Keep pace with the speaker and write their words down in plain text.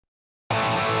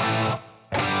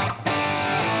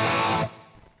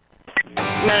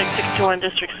Paramedic 61,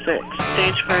 District 6.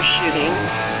 Stage 1st shooting.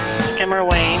 Skimmer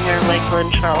Wayne near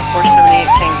Lakeland, Charles, 478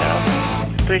 Tango.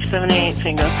 378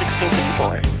 Tango,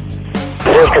 1654.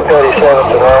 District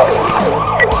 87 around.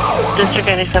 District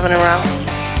 87 around.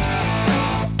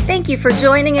 Thank you for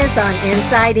joining us on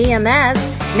Inside EMS.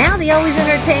 Now the always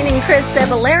entertaining Chris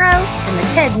Cebollero and the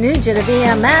Ted Nugent of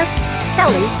EMS,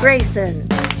 Kelly Grayson.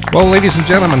 Well, ladies and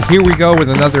gentlemen, here we go with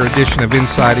another edition of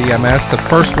Inside EMS, the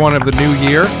first one of the new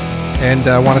year. And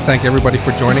I want to thank everybody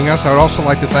for joining us. I would also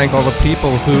like to thank all the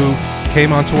people who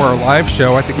came onto our live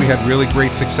show. I think we had really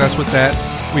great success with that.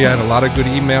 We had a lot of good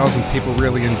emails and people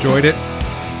really enjoyed it.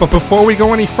 But before we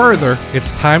go any further,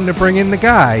 it's time to bring in the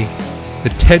guy, the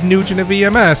Ted Nugent of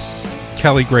EMS,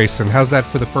 Kelly Grayson. How's that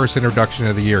for the first introduction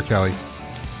of the year, Kelly?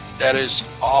 That is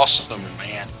awesome,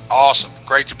 man. Awesome.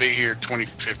 Great to be here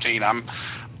 2015.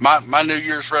 My New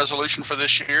Year's resolution for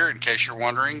this year, in case you're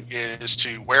wondering, is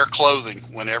to wear clothing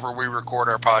whenever we record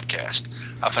our podcast.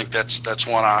 I think that's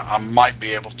one I might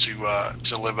be able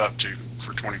to live up to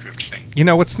for 2015. You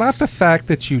know, it's not the fact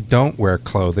that you don't wear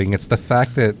clothing. It's the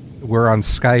fact that we're on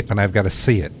Skype and I've got to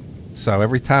see it. So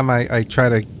every time I try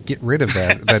to get rid of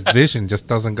that vision just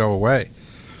doesn't go away.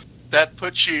 That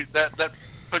puts you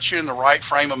in the right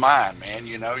frame of mind, man.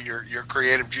 You know, your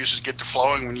creative juices get to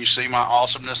flowing when you see my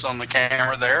awesomeness on the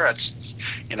camera there. That's,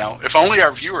 you know, if only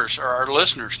our viewers or our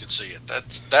listeners could see it.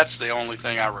 That's the only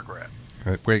thing I regret.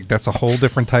 Wait, that's a whole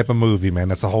different type of movie, man.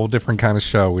 That's a whole different kind of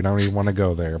show. We don't even want to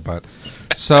go there. But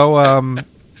so,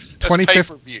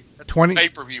 2015. That's the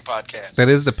pay-per-view podcast. That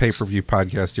is the pay-per-view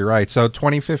podcast. You're right. So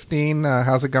 2015,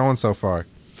 how's it going so far?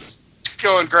 It's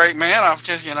going great, man. I've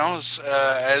just, you know,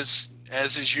 as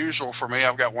is usual for me,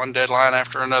 I've got one deadline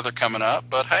after another coming up.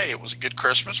 But hey, it was a good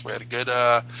Christmas. We had a good.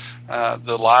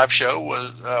 The live show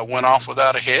went off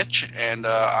without a hitch, and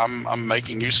I'm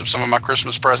making use of some of my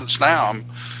Christmas presents now.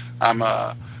 I'm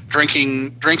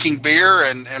drinking beer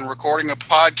and recording a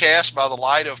podcast by the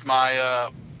light of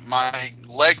my my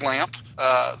leg lamp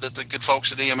that the good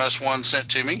folks at EMS One sent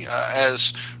to me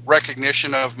as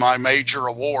recognition of my major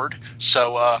award.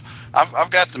 So I've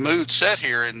got the mood set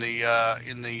here in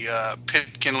the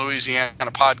Pitkin,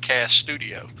 Louisiana podcast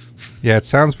studio. Yeah, it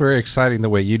sounds very exciting the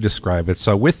way you describe it.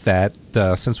 So with that,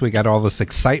 since we got all this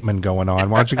excitement going on,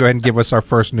 why don't you go ahead and give us our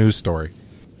first news story?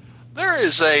 There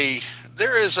is a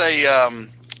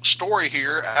story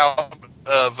here out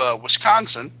of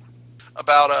Wisconsin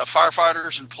about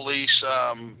firefighters and police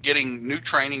getting new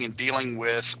training in dealing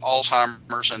with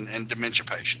Alzheimer's and dementia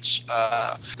patients.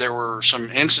 There were some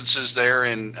instances there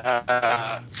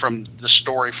from the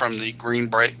story from the Green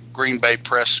Bay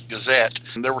Press Gazette.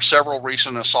 There were several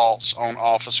recent assaults on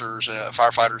officers,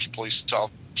 firefighters, and police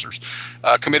officers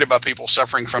committed by people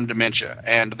suffering from dementia,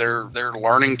 and they're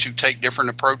learning to take different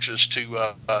approaches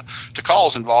to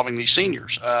calls involving these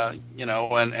seniors.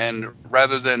 And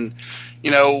rather than,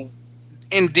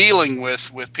 in dealing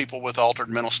with people with altered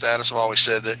mental status, I've always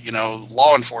said that,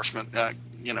 law enforcement,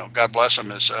 God bless them,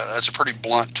 that's a pretty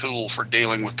blunt tool for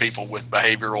dealing with people with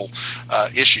behavioral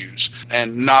issues.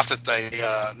 And not that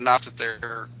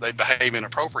they behave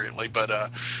inappropriately,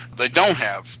 but they don't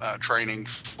have training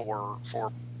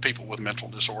for people with mental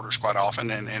disorders quite often,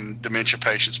 and dementia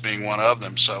patients being one of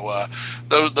them. So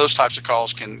those types of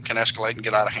calls can escalate and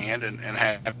get out of hand and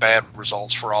have bad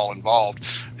results for all involved.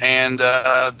 And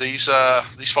these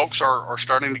folks are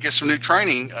starting to get some new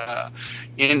training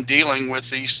in dealing with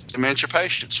these dementia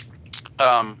patients.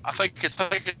 I think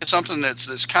it's something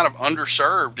that's kind of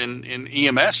underserved in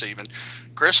EMS even.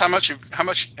 Chris, how much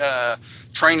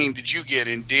training did you get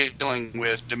in dealing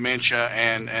with dementia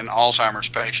and Alzheimer's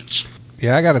patients?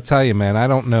 Yeah, I got to tell you, man, I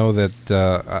don't know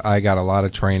that I got a lot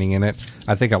of training in it.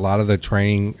 I think a lot of the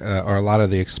training or a lot of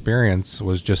the experience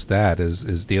was just that,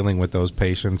 is dealing with those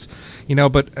patients.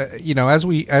 But as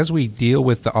we deal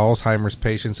with the Alzheimer's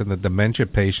patients and the dementia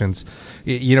patients,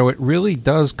 it really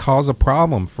does cause a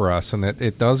problem for us, and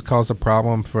it does cause a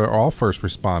problem for all first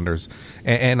responders.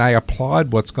 And I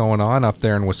applaud what's going on up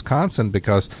there in Wisconsin,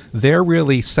 because they're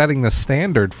really setting the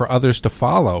standard for others to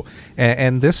follow.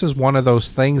 And this is one of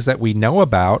those things that we know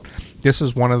about. This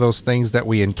is one of those things that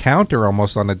we encounter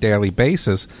almost on a daily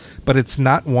basis, but it's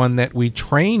not one that we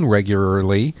train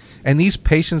regularly. And these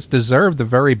patients deserve the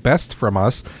very best from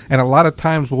us. And a lot of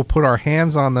times we'll put our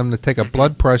hands on them to take a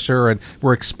blood pressure, and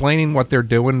we're explaining what they're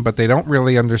doing, but they don't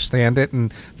really understand it,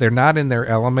 and they're not in their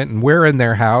element, and we're in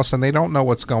their house, and they don't know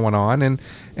what's going on. And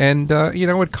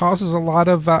it causes a lot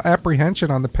of apprehension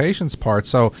on the patient's part.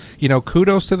 So,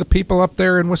 kudos to the people up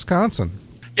there in Wisconsin.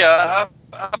 Yeah,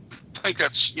 I've think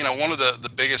that's, one of the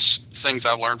biggest things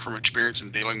I've learned from experience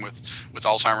in dealing with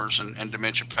Alzheimer's and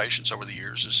dementia patients over the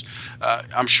years is,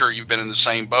 I'm sure you've been in the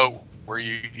same boat where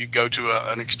you go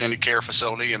to an extended care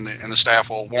facility and the staff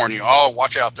will warn you, oh,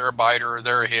 watch out, they're a biter, or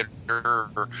they're a hitter,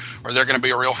 or they're going to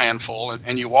be a real handful.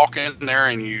 And you walk in there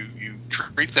and you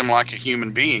treat them like a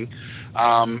human being.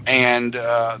 And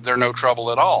they're no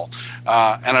trouble at all.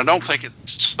 And I don't think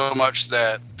it's so much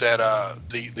that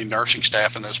the nursing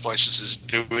staff in those places is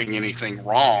doing anything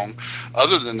wrong,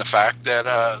 other than the fact that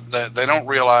they don't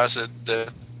realize that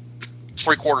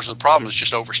 3/4 of the problem is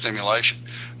just overstimulation.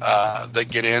 They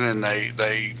get in and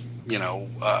they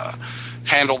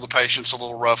handle the patients a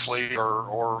little roughly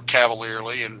or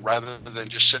cavalierly, and rather than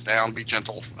just sit down, be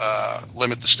gentle,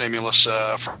 limit the stimulus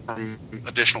from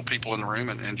additional people in the room,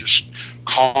 and just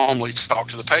calmly talk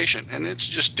to the patient, and it's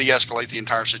just de-escalate the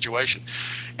entire situation.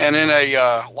 And in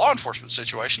a law enforcement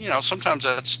situation, sometimes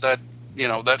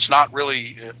that's not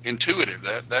really intuitive.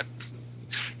 That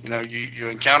you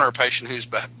encounter a patient who's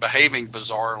behaving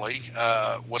bizarrely.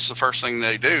 What's the first thing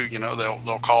they do?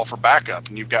 They'll call for backup,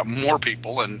 and you've got more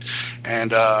people and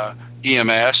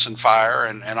EMS and fire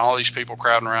and all these people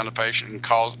crowding around the patient and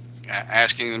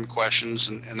asking them questions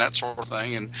and that sort of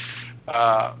thing. And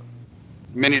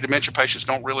many dementia patients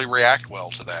don't really react well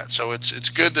to that. So it's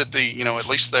good that at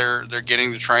least they're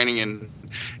getting the training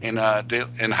in how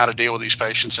to deal with these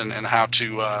patients and how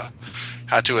to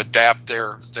adapt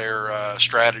their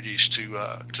strategies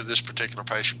to this particular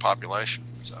patient population.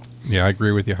 So yeah, I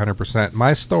agree with you 100%.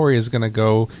 My story is going to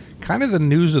go kind of the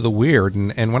news of the weird,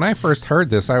 and when I first heard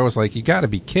this, I was like, you got to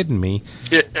be kidding me.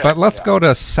 Yeah, but let's go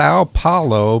to Sao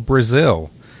Paulo,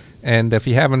 Brazil. And if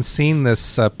you haven't seen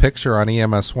this picture on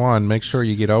EMS 1, make sure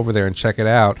you get over there and check it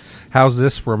out. How's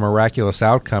this for a miraculous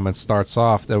outcome? It starts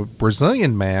off. The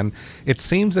Brazilian man, it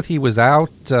seems that he was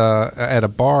out at a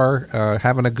bar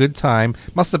having a good time.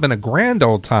 Must have been a grand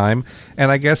old time.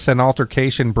 And I guess an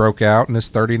altercation broke out, and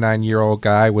this 39-year-old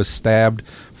guy was stabbed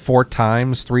 4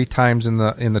 times, 3 times in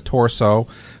the torso.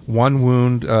 1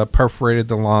 wound perforated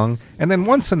the lung, and then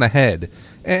once in the head.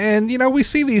 And, we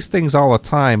see these things all the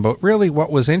time, but really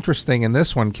what was interesting in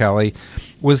this one, Kelly,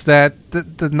 was that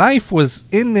the knife was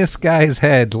in this guy's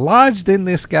head, lodged in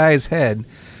this guy's head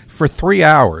for 3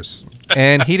 hours,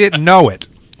 and he didn't know it.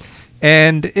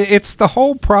 And it's the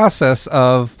whole process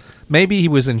of maybe he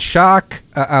was in shock.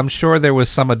 I'm sure there was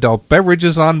some adult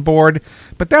beverages on board,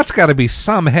 but that's got to be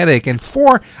some headache, and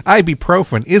 4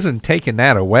 ibuprofen isn't taking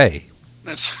that away.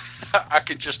 I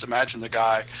could just imagine the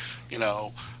guy,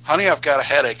 honey, I've got a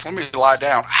headache. Let me lie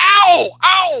down. Ow!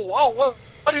 Oh,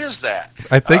 what is that?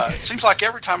 I think it seems like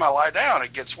every time I lie down,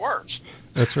 it gets worse.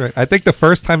 That's right. I think the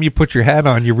first time you put your hat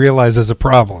on, you realize there's a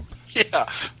problem. Yeah.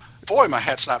 Boy, my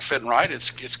hat's not fitting right.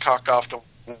 It's cocked off to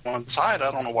one side.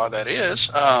 I don't know why that is.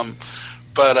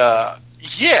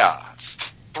 Yeah.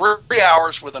 3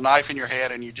 hours with a knife in your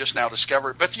head, and you just now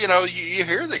discover it. But, you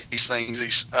hear these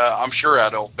things. I'm sure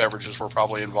adult beverages were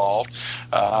probably involved.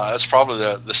 That's probably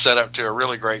the setup to a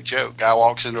really great joke. Guy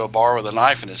walks into a bar with a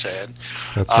knife in his head.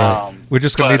 That's right. We're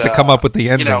just going to need to come up with the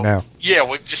ending now. Yeah,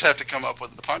 we just have to come up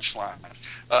with the punchline.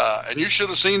 And you should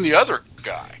have seen the other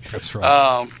guy. That's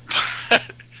right.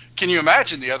 Can you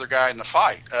imagine the other guy in the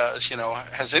fight?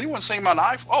 Has anyone seen my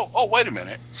knife? Oh, wait a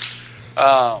minute.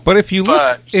 But if you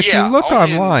look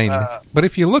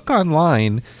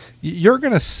online, you're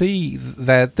going to see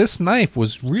that this knife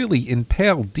was really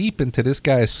impaled deep into this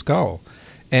guy's skull,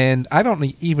 and I don't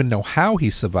even know how he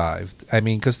survived. I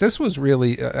mean, because this was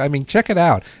really, check it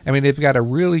out. I mean, they've got a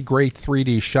really great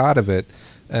 3D shot of it,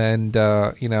 and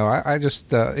I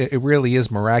just it really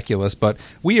is miraculous. But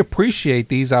we appreciate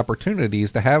these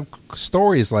opportunities to have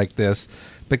stories like this,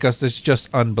 because it's just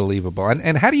unbelievable.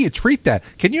 And how do you treat that?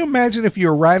 Can you imagine if you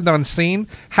arrived on scene?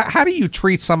 How do you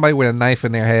treat somebody with a knife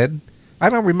in their head? I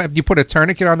don't remember. You put a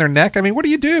tourniquet on their neck? I mean, what do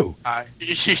you do? I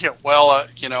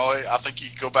think you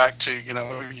go back to,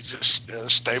 you just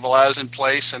stabilize in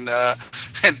place and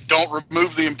don't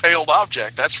remove the impaled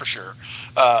object. That's for sure.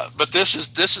 But this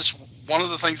is one of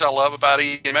the things I love about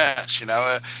EMS.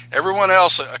 Everyone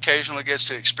else occasionally gets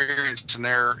to experience in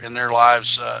their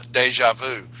lives deja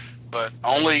vu. But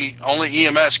only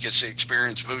EMS gets to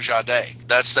experience Vujade.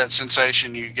 That's that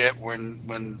sensation you get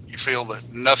when you feel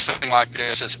that nothing like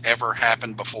this has ever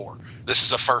happened before. This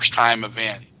is a first-time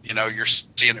event. You're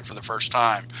seeing it for the first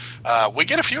time. We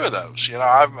get a few of those.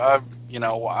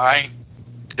 I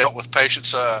dealt with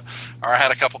patients, or I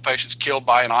had a couple patients killed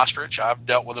by an ostrich. I've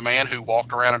dealt with a man who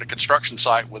walked around at a construction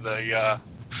site with a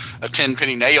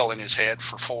 10-penny nail in his head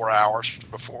for 4 hours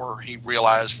before he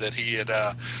realized that he had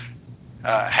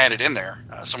had it in there.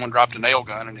 Someone dropped a nail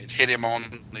gun and it hit him on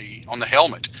the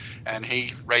helmet, and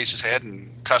he raised his head and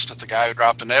cussed at the guy who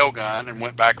dropped the nail gun and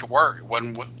went back to work. It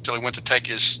wasn't until he went to take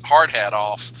his hard hat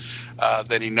off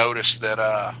that he noticed that,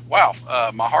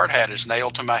 my hard hat is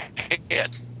nailed to my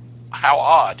head. How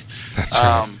odd. That's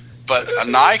right. But a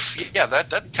knife, that's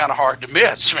kind of hard to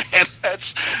miss, man.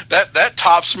 That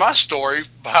tops my story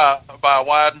by a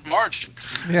wide margin.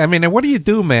 Yeah, I mean, and what do you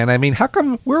do, man? I mean, how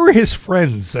come, where are his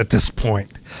friends at this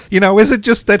point? Is it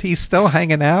just that he's still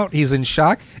hanging out? He's in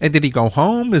shock? And did he go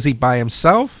home? Is he by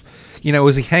himself?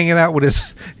 Is he hanging out with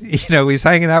his, he's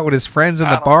hanging out with his friends in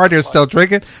the bar. They're still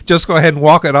drinking. Just go ahead and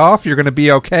walk it off. You're going to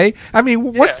be okay. I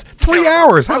mean, what's 3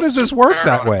 hours? How does this work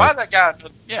that way? Buy that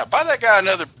guy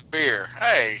another beer.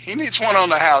 Hey, he needs one on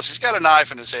the house. He's got a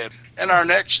knife in his head. In our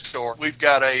next story, we've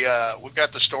got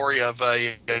the story of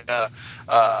a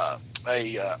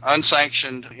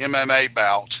unsanctioned MMA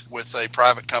bout with a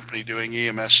private company doing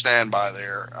EMS standby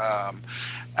there,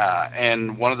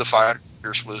 and one of the fighters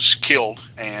was killed,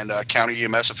 and county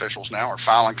EMS officials now are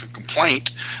filing a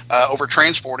complaint over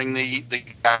transporting the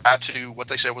guy to what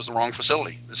they said was the wrong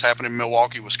facility. This happened in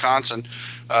Milwaukee, Wisconsin.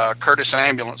 Curtis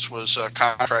Ambulance was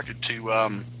contracted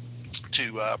to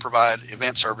provide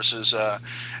event services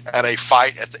at a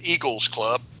fight at the Eagles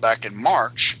Club back in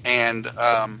March, and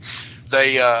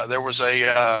there was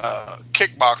a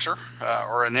kickboxer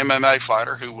or an MMA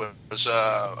fighter who was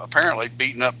apparently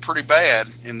beaten up pretty bad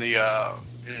in the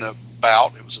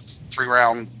bout. It was a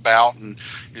 3-round bout, and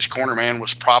his corner man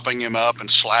was propping him up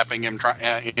and slapping him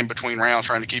in between rounds,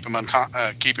 trying to keep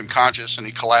him conscious, and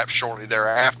he collapsed shortly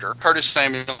thereafter. Curtis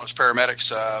Ambulance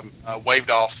paramedics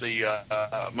waved off the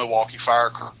Milwaukee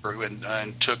fire crew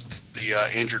and took the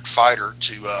injured fighter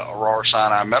to Aurora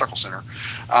Sinai Medical Center,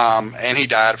 and he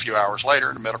died a few hours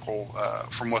later.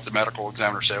 From what the medical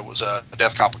examiner said, was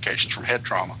death complications from head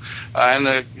trauma, and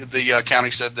the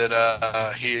county said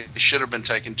that he should have been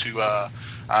taken to,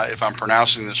 if I'm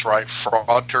pronouncing this right,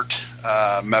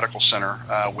 Fraudtert Medical Center,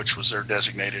 which was their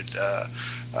designated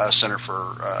center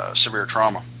for severe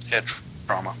trauma, head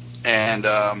trauma, and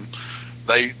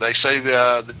They say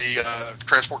the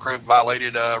transport crew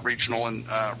violated regional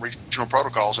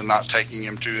protocols in not taking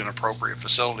him to an appropriate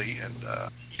facility. And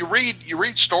you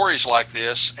read stories like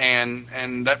this, and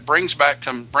that brings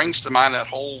to mind that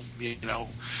whole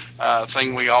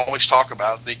thing we always talk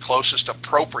about, the closest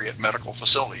appropriate medical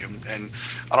facility. And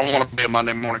I don't want to be a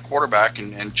Monday morning quarterback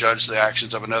and judge the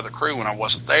actions of another crew when I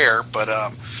wasn't there, but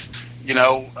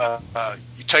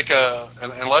you take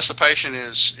unless the patient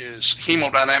is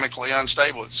hemodynamically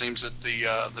unstable, it seems that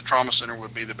the trauma center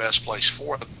would be the best place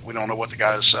for it. We don't know what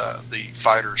the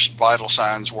fighter's vital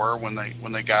signs were when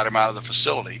they got him out of the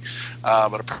facility,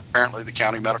 but apparently the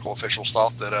county medical officials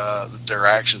thought that their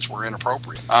actions were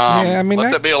inappropriate.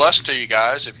 Let that be a lesson to you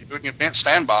guys. If you're doing event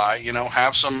standby,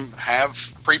 have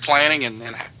pre-planning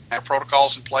and have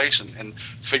protocols in place and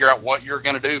figure out what you're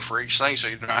going to do for each thing, so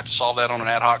you don't have to solve that on an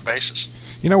ad hoc basis.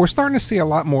 We're starting to see a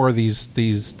lot more of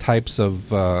these types of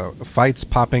fights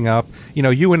popping up.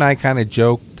 You and I kind of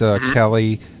joked,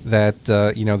 Kelly, that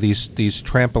these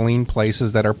trampoline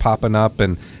places that are popping up,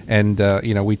 and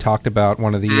we talked about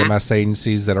one of the EMS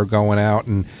agencies that are going out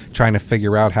and trying to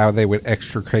figure out how they would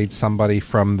extricate somebody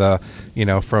from the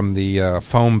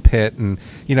foam pit, and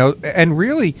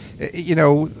really,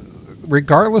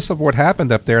 regardless of what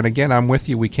happened up there, and again, I'm with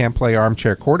you, we can't play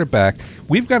armchair quarterback.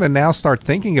 We've got to now start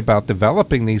thinking about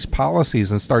developing these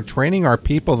policies and start training our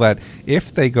people that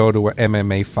if they go to an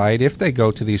MMA fight, if they go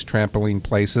to these trampoline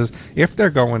places, if they're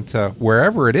going to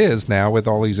wherever it is now with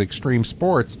all these extreme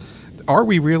sports, are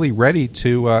we really ready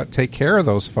to take care of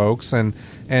those folks? And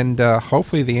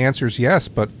hopefully the answer is yes,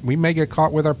 but we may get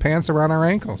caught with our pants around our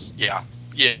ankles. Yeah.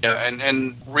 Yeah,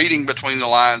 and reading between the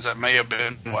lines, that may have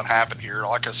been what happened here.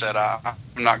 Like I said, I'm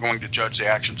not going to judge the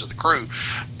actions of the crew,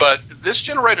 but this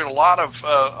generated a lot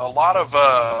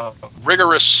of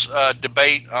rigorous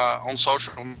debate on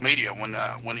social media when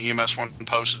EMS went and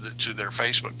posted it to their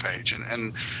Facebook page,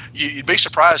 and you'd be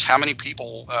surprised how many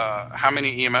people, how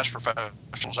many EMS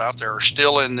professionals out there are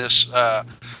still in this,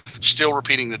 still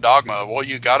repeating the dogma of, well,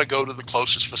 you got to go to the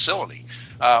closest facility.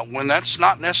 When that's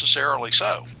not necessarily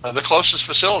so. The closest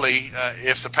facility,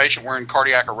 if the patient were in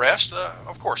cardiac arrest,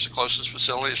 of course, the closest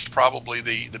facility is probably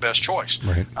the best choice.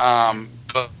 Right.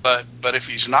 But if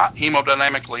he's not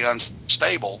hemodynamically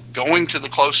unstable, going to the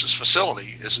closest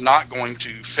facility is not going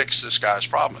to fix this guy's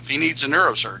problem. If he needs a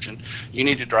neurosurgeon, you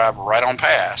need to drive right on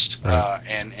past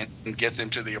and get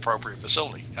them to the appropriate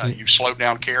facility. You've slowed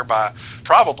down care by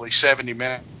probably 70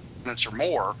 minutes or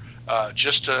more.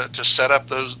 Just to set up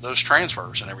those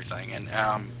transfers and everything, and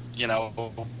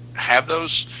have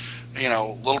those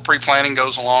little pre-planning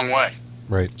goes a long way.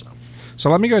 Right. So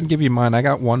let me go ahead and give you mine. I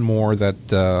got one more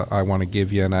that I want to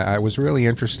give you, and I was really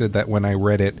interested that when I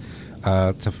read it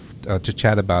to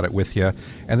chat about it with you.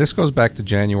 And this goes back to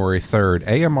January 3rd.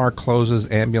 AMR closes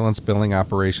ambulance billing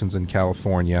operations in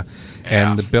California,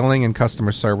 and the billing and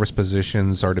customer service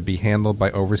positions are to be handled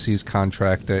by overseas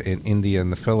contractor in India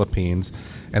and the Philippines.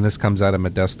 And this comes out of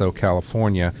Modesto,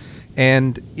 California.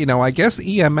 And, I guess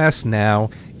EMS now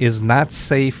is not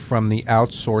safe from the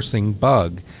outsourcing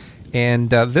bug. And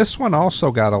this one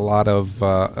also got a lot of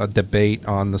debate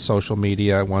on the social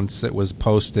media once it was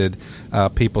posted.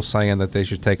 People saying that they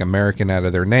should take American out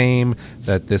of their name,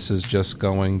 that this is just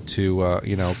going to,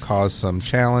 cause some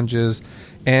challenges.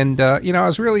 And, I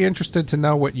was really interested to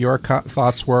know what your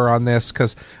thoughts were on this,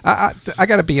 because I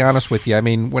got to be honest with you. I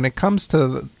mean, when it comes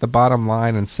to the bottom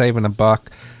line and saving a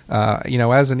buck,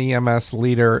 as an EMS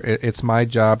leader, it's my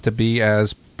job to be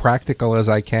as practical as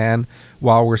I can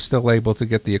while we're still able to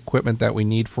get the equipment that we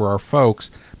need for our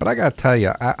folks. But I got to tell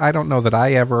you, I don't know that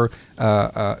I ever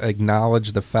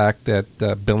acknowledge the fact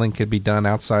that billing could be done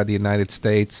outside the United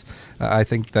States. I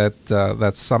think that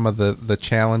that's some of the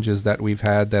challenges that we've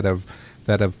had that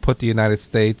have put the United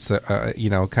States, not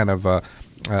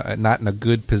in a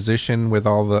good position with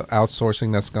all the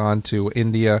outsourcing that's gone to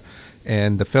India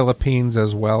and the Philippines,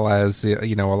 as well as a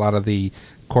lot of the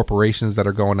corporations that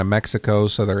are going to Mexico,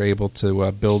 so they're able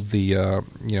to build the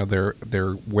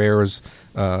their wares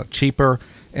cheaper.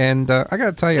 And I got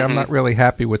to tell you, I'm not really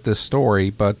happy with this story,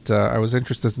 but I was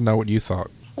interested to know what you thought.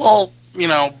 Well,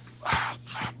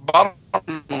 bottom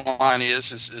line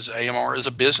is AMR is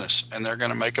a business, and they're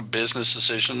going to make a business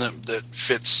decision that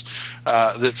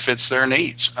fits their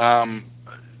needs.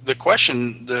 The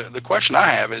question I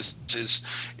have is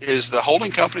the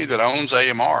holding company that owns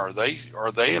AMR,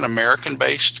 are they an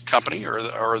American-based company, or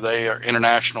are they an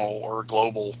international or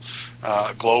global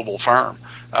firm?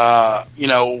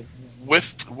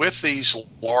 With these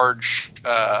large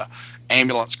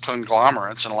ambulance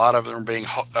conglomerates, and a lot of them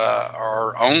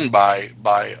are owned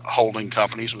by holding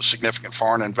companies with significant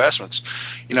foreign investments,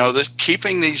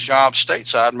 keeping these jobs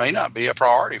stateside may not be a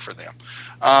priority for them.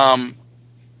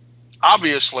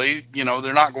 Obviously,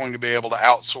 they're not going to be able to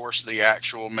outsource the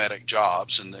actual medic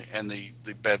jobs and the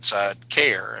bedside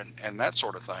care and that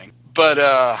sort of thing. But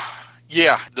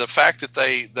the fact that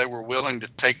they were willing to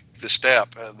take the step,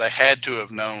 they had to have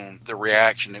known the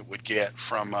reaction it would get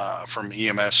from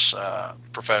EMS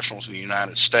professionals in the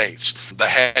United States. They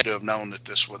had to have known that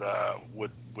this would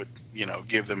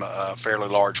give them a fairly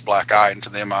large black eye, and to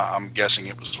them, I'm guessing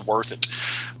it was worth it.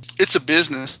 It's a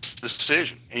business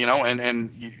decision,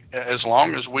 and as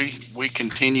long as we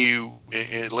continue,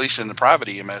 at least in the private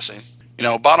EMS,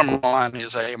 bottom line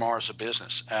is AMR is a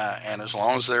business, and as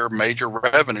long as their major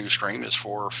revenue stream is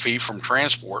for fee from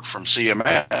transport from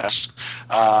CMS,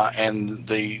 and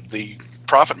the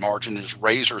profit margin is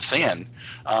razor thin,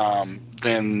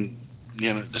 then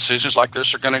decisions like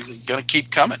this are going to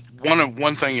keep coming.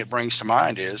 One thing it brings to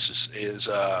mind is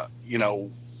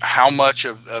how much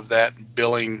of that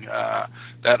billing,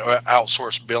 that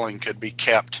outsourced billing, could be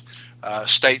kept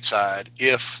stateside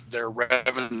if their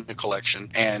revenue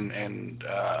collection and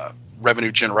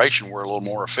revenue generation were a little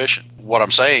more efficient. What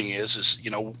I'm saying is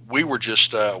we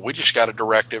just got a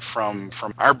directive from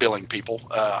our billing people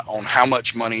on how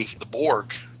much money the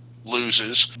Borg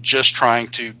loses just trying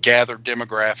to gather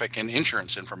demographic and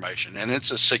insurance information, and it's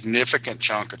a significant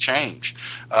chunk of change,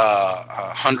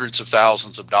 hundreds of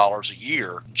thousands of dollars a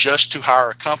year, just to hire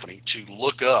a company to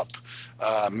look up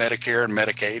Medicare and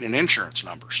Medicaid and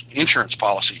insurance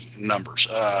policy numbers,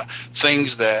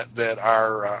 things that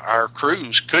our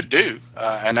crews could do,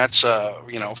 and that's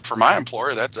for my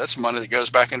employer that's money that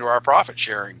goes back into our profit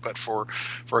sharing. But for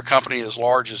a company as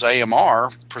large as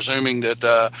AMR, presuming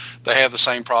that they have the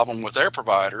same problem with their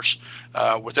providers,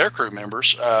 with their crew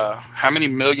members, how many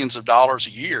millions of dollars a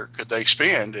year could they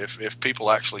spend if people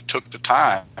actually took the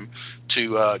time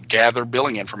to gather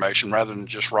billing information rather than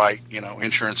just write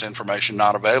insurance information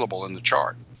not available in the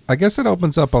chart? I guess it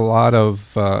opens up a lot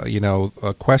of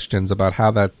questions about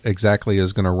how that exactly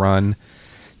is going to run.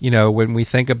 When we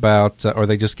think about, are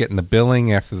they just getting the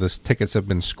billing after the tickets have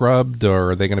been scrubbed,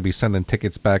 or are they going to be sending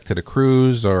tickets back to the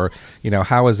crews, or,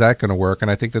 how is that going to work? And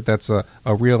I think that that's a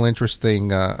real interesting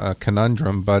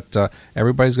conundrum, but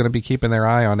everybody's going to be keeping their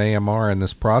eye on AMR in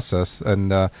this process.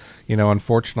 And,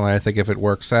 unfortunately, I think if it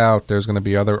works out, there's going to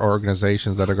be other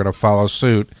organizations that are going to follow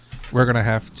suit. We're going to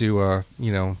have to,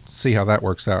 see how that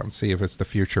works out and see if it's the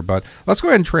future. But let's go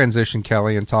ahead and transition,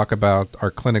 Kelly, and talk about our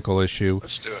clinical issue.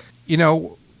 Let's do it.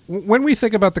 When we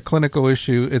think about the clinical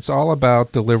issue, it's all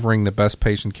about delivering the best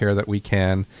patient care that we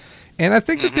can. And I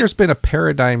think that there's been a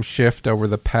paradigm shift over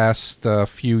the past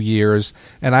few years,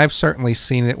 and I've certainly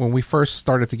seen it when we first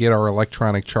started to get our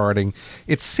electronic charting.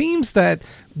 It seems that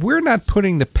we're not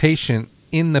putting the patient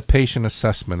in the patient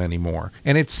assessment anymore.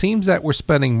 And it seems that we're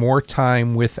spending more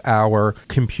time with our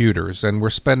computers, and we're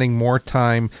spending more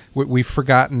time, we've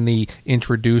forgotten the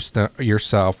introduce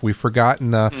yourself. We've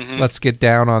forgotten the let's get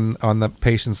down on the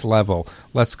patient's level.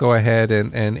 Let's go ahead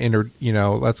and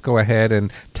let's go ahead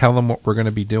and tell them what we're going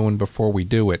to be doing before we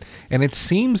do it. And it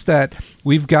seems that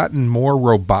we've gotten more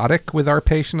robotic with our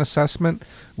patient assessment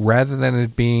rather than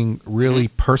it being really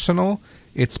personal.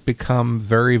 It's become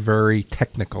very, very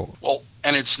technical. Well,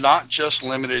 and it's not just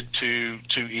limited to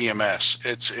EMS.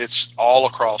 It's all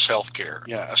across healthcare.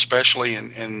 Yeah, especially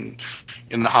in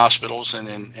the hospitals and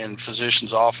in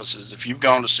physicians' offices. If you've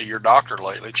gone to see your doctor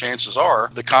lately, chances are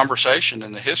the conversation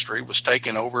and the history was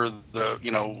taken over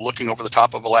looking over the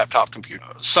top of a laptop computer.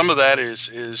 Some of that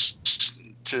is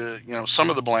to some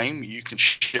of the blame you can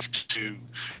shift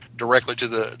directly to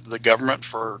the government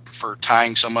for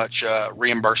tying so much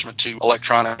reimbursement to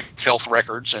electronic health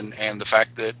records, and the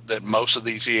fact that most of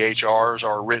these EHRs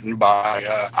are written by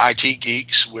IT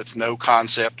geeks with no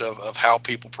concept of how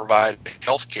people provide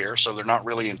health care, so they're not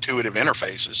really intuitive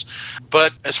interfaces.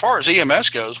 But as far as EMS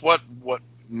goes,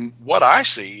 what I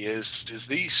see is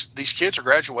these kids are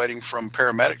graduating from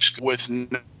paramedic school with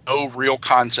no real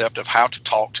concept of how to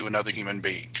talk to another human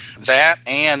being. That,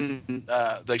 and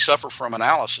they suffer from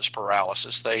analysis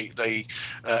paralysis.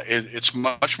 It's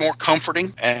much more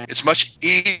comforting, and it's much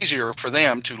easier for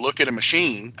them to look at a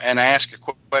machine and ask a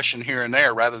question here and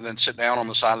there rather than sit down on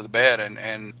the side of the bed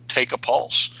and take a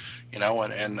pulse.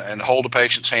 And hold a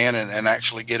patient's hand and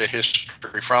actually get a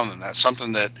history from them. That's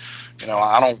something that,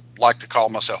 I don't like to call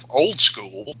myself old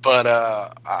school, but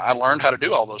I learned how to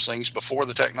do all those things before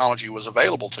the technology was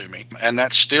available to me. And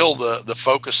that's still the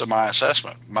focus of my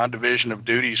assessment. My division of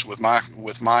duties with my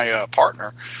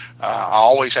partner, I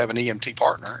always have an EMT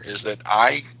partner, is that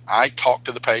I talk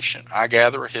to the patient, I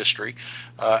gather a history,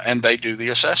 and they do the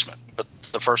assessment. But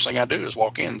the first thing I do is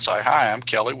walk in and say, "Hi, I'm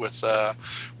Kelly with the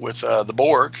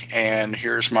Borg, and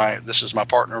this is my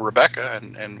partner Rebecca,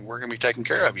 and we're going to be taking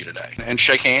care of you today." And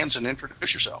shake hands and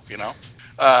introduce yourself.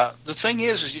 The thing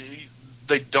is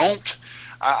they don't.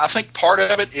 I think part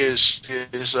of it is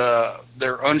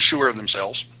they're unsure of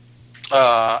themselves,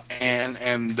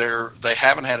 and they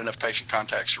haven't had enough patient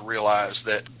contacts to realize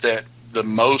that the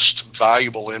most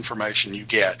valuable information you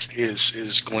get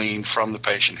is gleaned from the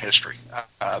patient history.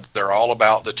 They're all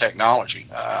about the technology,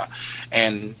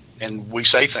 and we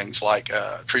say things like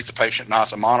treat the patient, not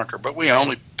the monitor, but we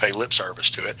only pay lip service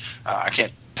to it. I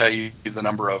can't tell you the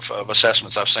number of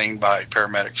assessments I've seen by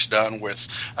paramedics done with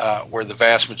where the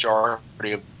vast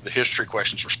majority of the history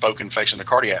questions were spoken facing the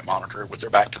cardiac monitor with their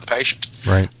back to the patient.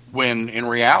 Right. When in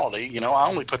reality, I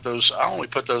only put those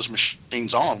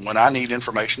machines on when I need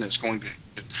information that's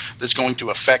going to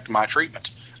affect my treatment,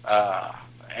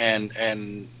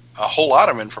 and a whole lot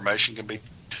of information can be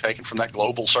taken from that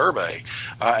global survey,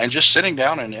 and just sitting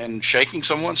down and shaking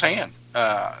someone's hand.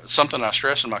 Something I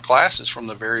stress in my classes from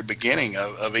the very beginning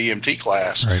of EMT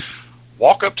class. Right.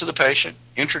 Walk up to the patient,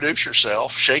 introduce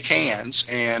yourself, shake hands,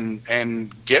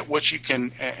 and get what you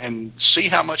can, and see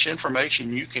how much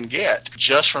information you can get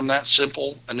just from that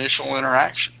simple initial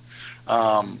interaction.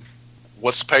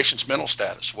 What's the patient's mental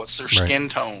status? What's their skin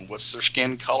tone? What's their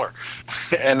skin color?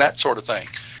 And that sort of thing.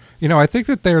 I think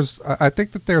that there's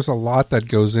a lot that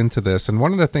goes into this, and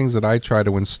one of the things that I try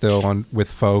to instill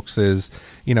with folks is,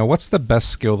 what's the best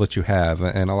skill that you have?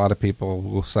 And a lot of people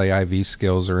will say IV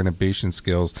skills or intubation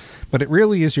skills, but it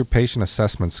really is your patient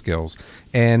assessment skills.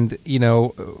 And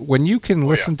when you can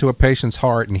listen to a patient's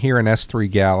heart and hear an S3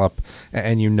 gallop,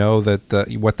 and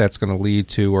that what that's going to lead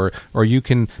to, or you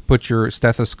can put your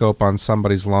stethoscope on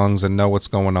somebody's lungs and know what's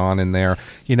going on in there,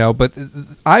 But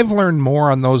I've learned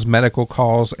more on those medical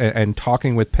calls and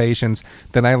talking with patients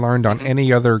than I learned on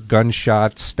any other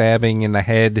gunshot, stabbing in the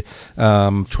head,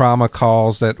 trauma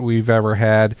calls that we've ever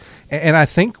had. And I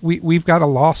think we've got a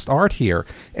lost art here.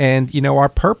 And, our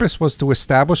purpose was to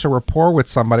establish a rapport with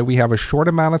somebody. We have a short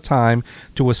amount of time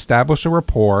to establish a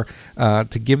rapport,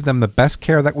 to give them the best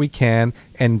care that we can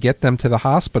and get them to the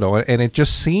hospital. And it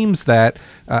just seems that,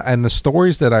 and the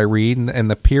stories that I read and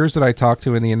the peers that I talk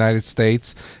to in the United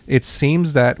States, it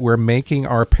seems that we're making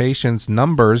our patients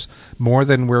numbers more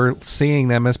than we're seeing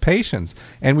them as patients.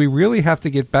 And we really have to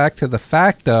get back to the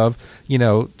fact of,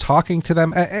 talking to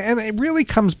them. And it really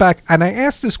comes back. And I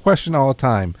ask this question all the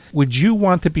time. Would you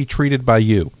want to be treated by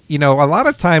you? A lot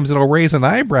of times it'll raise an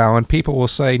eyebrow and people will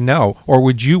say no. Or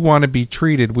would you want to be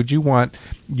treated? Would you want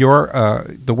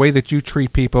the way that you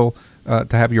treat people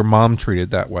to have your mom treated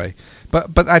that way.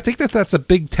 But I think that's a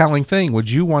big telling thing. Would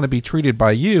you want to be treated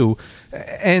by you?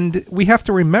 And we have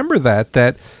to remember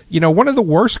that one of the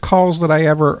worst calls that I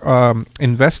ever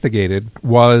investigated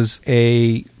was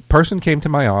a person came to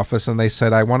my office and they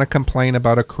said, I want to complain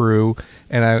about a crew.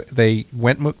 And they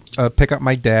went pick up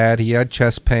my dad. He had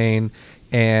chest pain.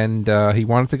 And he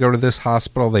wanted to go to this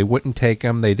hospital. They wouldn't take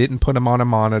him. They didn't put him on a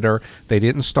monitor. They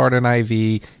didn't start an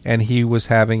IV, and he was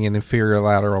having an inferior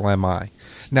lateral MI.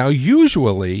 Now,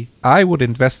 usually, I would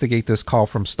investigate this call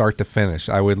from start to finish.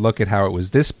 I would look at how it was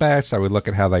dispatched. I would look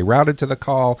at how they routed to the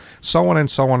call, so on and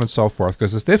so on and so forth.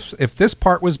 Because if this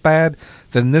part was bad,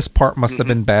 then this part must have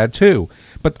been bad too.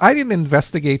 But I didn't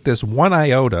investigate this one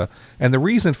iota, and the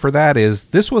reason for that is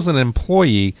this was an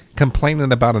employee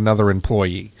complaining about another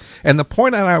employee. And the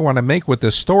point that I want to make with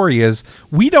this story is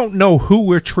we don't know who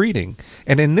we're treating.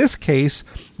 And in this case,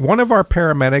 one of our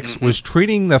paramedics was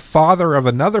treating the father of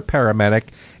another paramedic,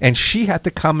 and she had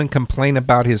to come and complain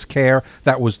about his care.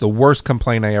 That was the worst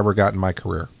complaint I ever got in my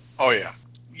career. Oh, yeah.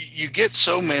 You get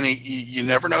so many, you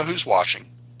never know who's watching.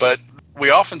 But we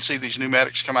often see these new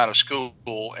medics come out of school,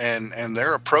 and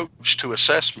their approach to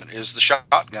assessment is the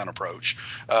shotgun approach.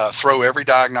 Throw every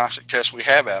diagnostic test we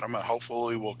have at them, and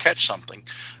hopefully we'll catch something,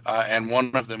 and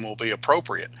one of them will be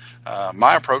appropriate.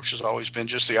 My approach has always been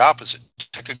just the opposite.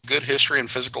 Take a good history and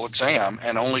physical exam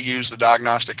and only use the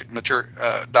diagnostic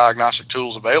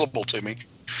tools available to me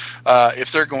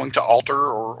if they're going to alter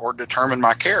or determine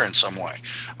my care in some way.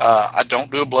 I don't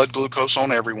do a blood glucose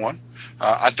on everyone.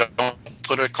 I don't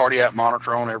put a cardiac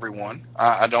monitor on everyone.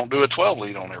 I don't do a 12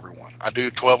 lead on everyone. I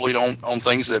do 12 lead on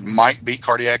things that might be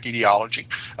cardiac etiology,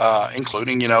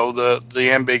 including, the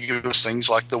ambiguous things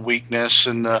like the weakness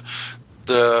and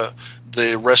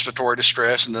the respiratory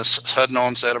distress and the sudden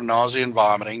onset of nausea and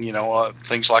vomiting,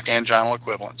 things like anginal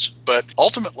equivalents. But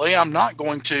ultimately, I'm not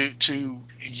going to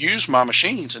use my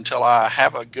machines until I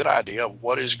have a good idea of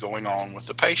what is going on with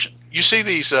the patient. You see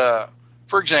these,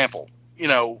 for example,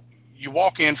 you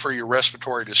walk in for your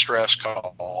respiratory distress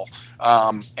call,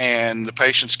 and the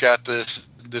patient's got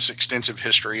this extensive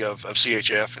history of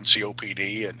CHF and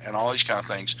COPD and all these kind of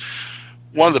things.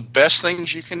 One of the best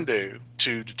things you can do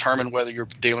to determine whether you're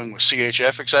dealing with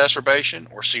CHF exacerbation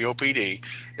or COPD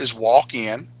is walk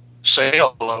in, say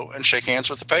hello, and shake hands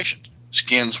with the patient.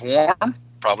 Skin's warm,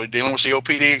 probably dealing with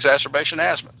COPD exacerbation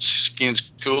asthma.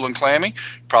 Skin's cool and clammy,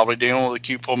 probably dealing with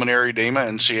acute pulmonary edema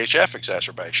and CHF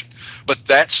exacerbation. But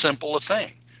that's simple a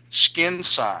thing. Skin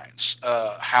signs,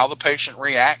 how the patient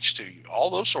reacts to you, all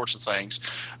those sorts of things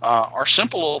are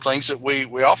simple little things that we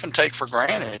often take for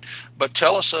granted, but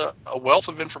tell us a wealth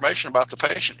of information about the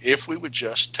patient if we would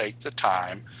just take the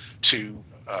time to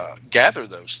gather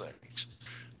those things.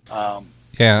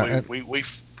 We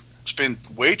spend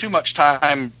way too much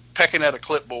time pecking at a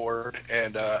clipboard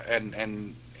and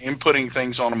inputting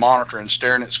things on a monitor and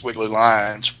staring at squiggly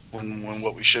lines when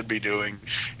what we should be doing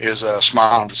is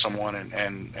smiling to someone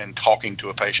and talking to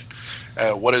a patient.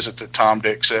 What is it that Tom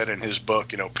Dick said in his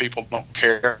book? People don't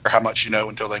care how much you know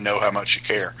until they know how much you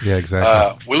care. Yeah,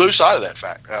 exactly. We lose sight of that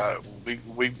fact.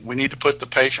 We need to put the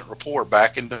patient rapport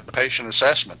back into the patient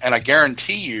assessment. And I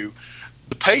guarantee you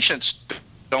the patients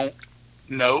don't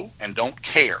know and don't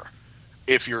care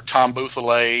if you're Tom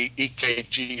Bouthelay,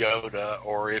 EKG Yoda,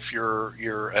 or if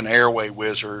you're an airway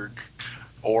wizard,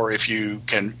 or if you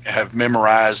can have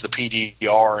memorized the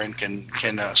PDR and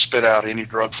can spit out any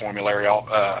drug formulary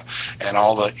and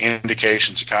all the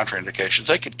indications and contraindications.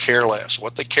 They could care less.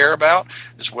 What they care about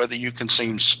is whether you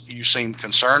seem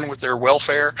concerned with their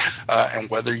welfare and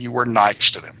whether you were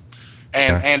nice to them,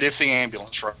 and if the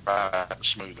ambulance ride was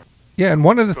smoother. Yeah, and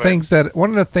one of the things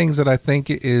that I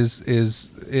think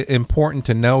is important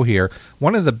to know here,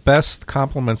 one of the best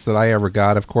compliments that I ever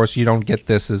got, of course you don't get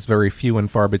this, is very few and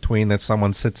far between, that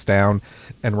someone sits down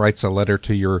and writes a letter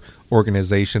to your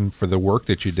organization for the work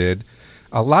that you did.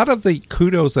 A lot of the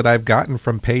kudos that I've gotten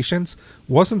from patients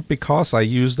wasn't because I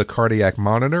used the cardiac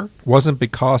monitor, wasn't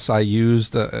because I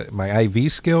used my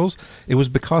IV skills. It was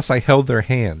because I held their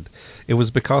hand. It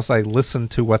was because I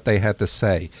listened to what they had to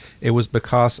say. It was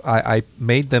because I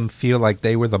made them feel like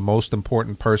they were the most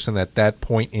important person at that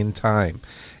point in time.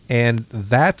 And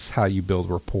that's how you build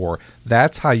rapport.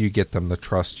 That's how you get them to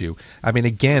trust you. I mean,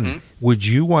 again, would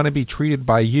you want to be treated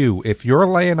by you? If you're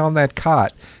laying on that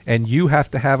cot and you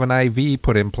have to have an IV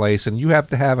put in place and you have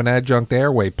to have an adjunct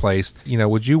airway placed,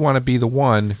 would you want to be the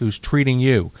one who's treating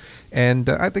you? And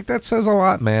I think that says a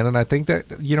lot, man. And I think that,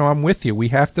 I'm with you. We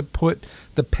have to put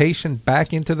the patient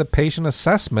back into the patient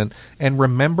assessment and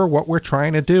remember what we're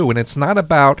trying to do. And it's not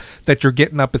about that you're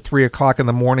getting up at 3 o'clock in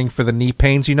the morning for the knee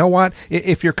pains. You know what?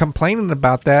 If you're complaining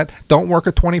about that, don't work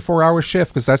a 24-hour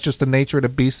shift, because that's just the nature of the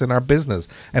beast in our business.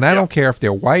 And I don't care if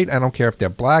they're white. I don't care if they're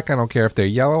black. I don't care if they're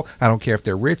yellow. I don't care if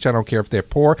they're rich. I don't care if they're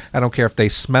poor. I don't care if they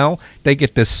smell. They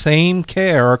get the same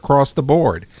care across the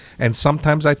board. And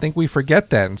sometimes I think we forget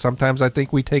that. And sometimes I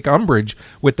think we take umbrage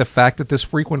with the fact that this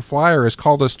frequent flyer has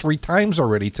called us 3 times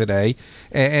already today.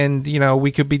 And, you know,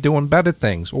 we could be doing better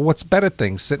things. Well, what's better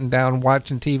things? Sitting down,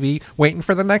 watching TV, waiting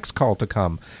for the next call to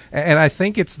come. And I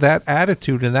think it's that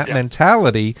attitude and that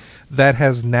mentality that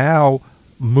has now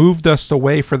moved us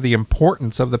away from the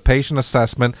importance of the patient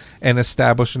assessment and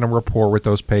establishing a rapport with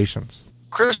those patients.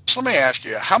 Chris, let me ask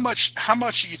you, how much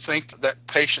do you think that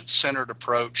patient-centered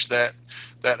approach, that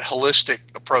holistic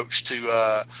approach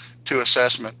to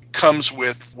assessment comes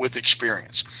with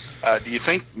experience? Do you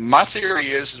think, my theory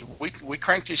is we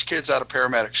crank these kids out of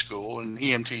paramedic school and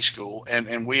EMT school,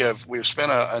 and we have spent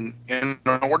an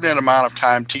inordinate amount of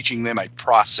time teaching them a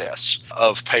process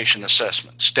of patient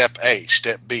assessment. Step A,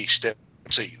 step B, step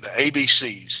C, the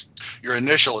ABCs, your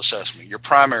initial assessment, your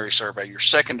primary survey, your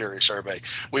secondary survey.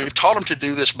 We've taught them to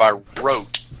do this by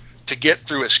rote to get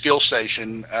through a skill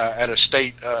station at a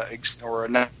state or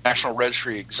a national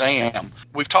registry exam.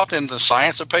 We've taught them the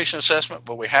science of patient assessment,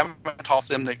 but we haven't taught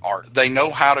them the art. They know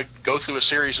how to go through a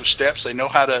series of steps. They know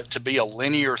how to be a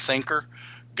linear thinker,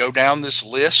 go down this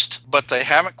list, but they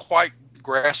haven't quite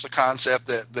grasped the concept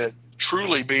that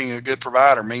truly being a good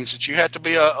provider means that you have to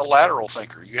be a lateral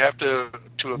thinker. You have to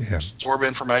absorb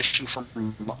information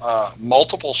from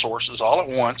multiple sources all at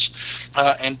once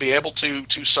and be able to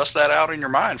suss that out in your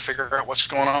mind, figure out what's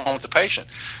going on with the patient.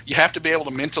 You have to be able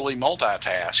to mentally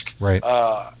multitask, right?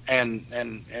 And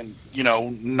you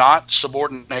know, not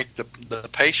subordinate the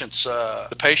patient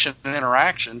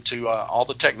interaction to all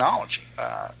the technology.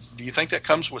 Do you think that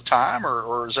comes with time,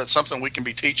 or is that something we can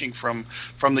be teaching from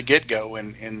the get-go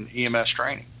in EMS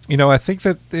training? You know, I think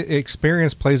that the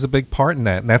experience plays a big part in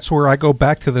that. And that's where I go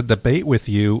back to the debate with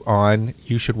you on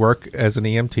you should work as an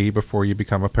EMT before you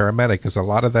become a paramedic, because a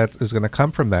lot of that is going to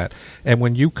come from that. And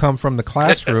when you come from the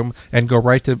classroom and go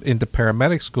right into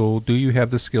paramedic school, do you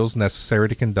have the skills necessary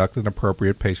to conduct an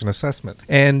appropriate patient assessment?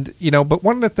 And, you know, but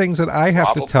one of the things that I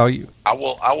have to tell you... I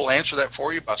will answer that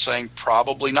for you by saying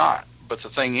probably not. But the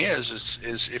thing is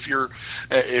if you're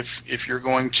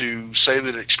going to say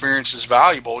that experience is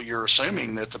valuable, you're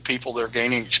assuming that the people they're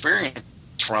gaining experience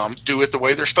from do it the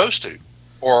way they're supposed to,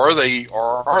 or are they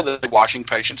watching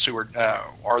patients who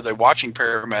are they watching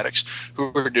paramedics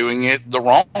who are doing it the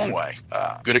wrong way?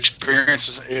 Good experience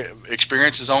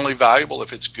is only valuable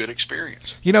if it's good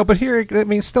experience. You know, but here, I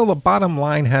mean, still the bottom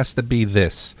line has to be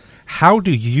this. How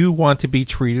do you want to be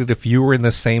treated if you were in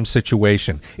the same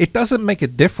situation? It doesn't make a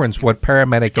difference what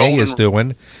paramedic A is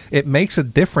doing. It makes a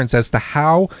difference as to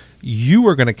how you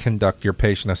are going to conduct your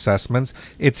patient assessments.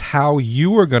 It's how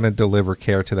you are going to deliver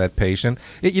care to that patient.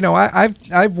 You know,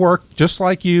 I've worked just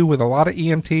like you with a lot of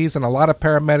EMTs and a lot of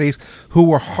paramedics who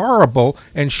were horrible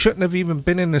and shouldn't have even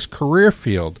been in this career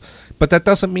field. But that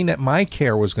doesn't mean that my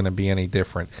care was going to be any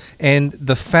different. And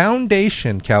the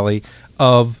foundation, Kelly,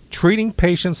 of treating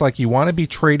patients like you want to be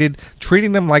treated,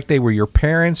 treating them like they were your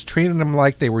parents, treating them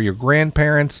like they were your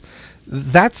grandparents,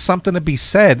 that's something to be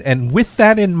said. And with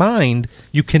that in mind,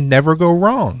 you can never go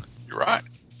wrong. You're right.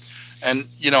 And,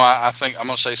 you know, I think I'm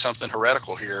going to say something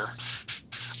heretical here.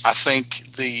 I think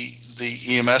the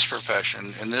EMS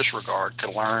profession in this regard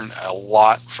could learn a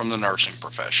lot from the nursing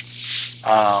profession.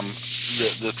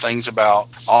 The things about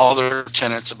all their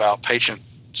tenets about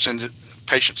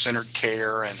patient-centered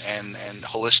care and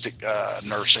holistic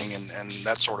nursing and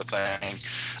that sort of thing.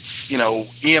 You know,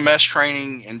 EMS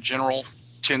training in general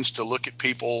tends to look at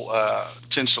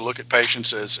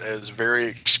patients as very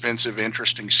expensive,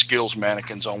 interesting skills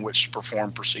mannequins on which to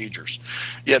perform procedures.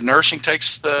 Yet nursing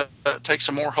takes a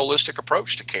more holistic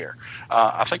approach to care.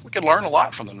 I think we could learn a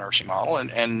lot from the nursing model,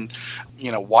 and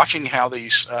you know, watching how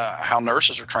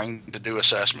nurses are trained to do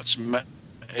assessments.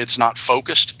 It's not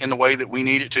focused in the way that we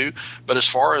need it to, but as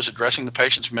far as addressing the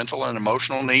patient's mental and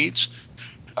emotional needs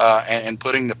and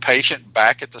putting the patient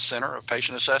back at the center of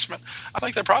patient assessment, I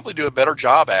think they probably do a better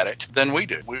job at it than we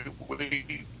do.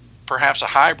 We perhaps a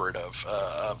hybrid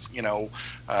of you know,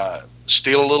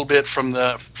 steal a little bit from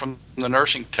the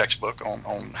nursing textbook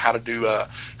on how to do a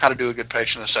good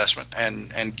patient assessment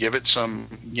and give it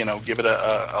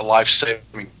a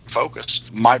life-saving focus.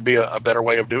 Might be a better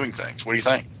way of doing things. What do you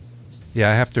think? Yeah,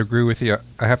 I have to agree with you.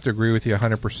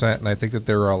 100%. And I think that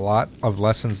there are a lot of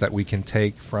lessons that we can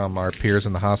take from our peers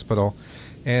in the hospital.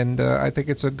 And I think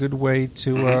it's a good way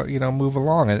to, move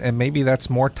along. And maybe that's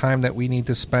more time that we need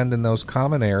to spend in those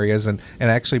common areas and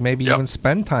actually maybe even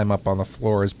spend time up on the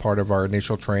floor as part of our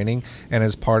initial training and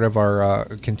as part of our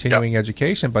continuing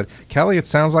education. But, Kelly, it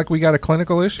sounds like we got a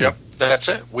clinical issue. Yep, that's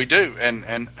it. We do. And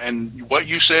what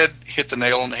you said hit the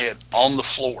nail on the head. On the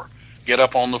floor. Get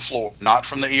up on the floor. Not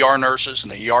from the ER nurses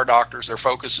and the ER doctors. Their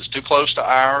focus is too close to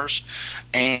ours.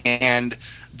 And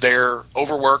they're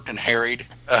overworked and harried.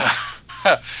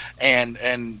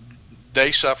 And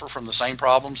they suffer from the same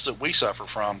problems that we suffer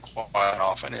from quite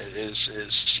often. It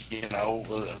is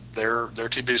they're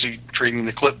too busy treating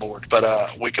the clipboard.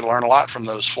 But we can learn a lot from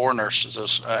those floor nurses,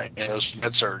 those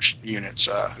med-surg units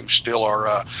who still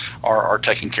are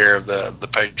taking care of the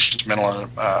patient's mental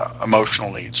and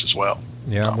emotional needs as well.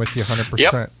 Yeah, I'm with you 100%.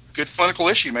 Yep. Good clinical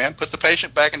issue, man. Put the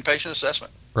patient back in patient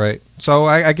assessment. Right. So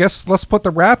I guess let's put the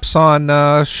wraps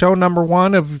on show number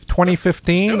 1 of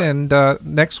 2015. And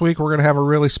next week we're going to have a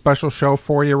really special show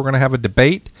for you. We're going to have a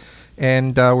debate.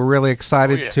 And we're really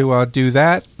excited to do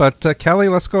that. But, Kelly,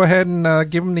 let's go ahead and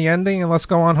give them the ending and let's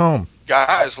go on home.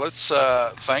 Guys,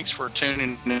 thanks for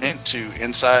tuning in to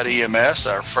Inside EMS,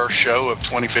 our first show of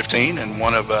 2015 and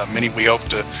one of many we hope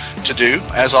to do.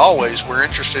 As always, we're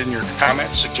interested in your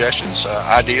comments, suggestions,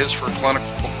 ideas for clinical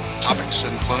topics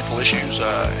and clinical issues,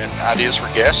 and ideas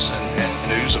for guests and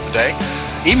news of the day.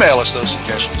 Email us those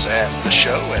suggestions at the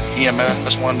show at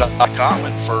ems1.com.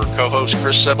 And for co-host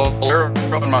Chris Ceballero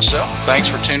and myself, thanks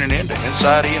for tuning in to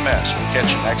Inside EMS. We'll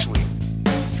catch you next week.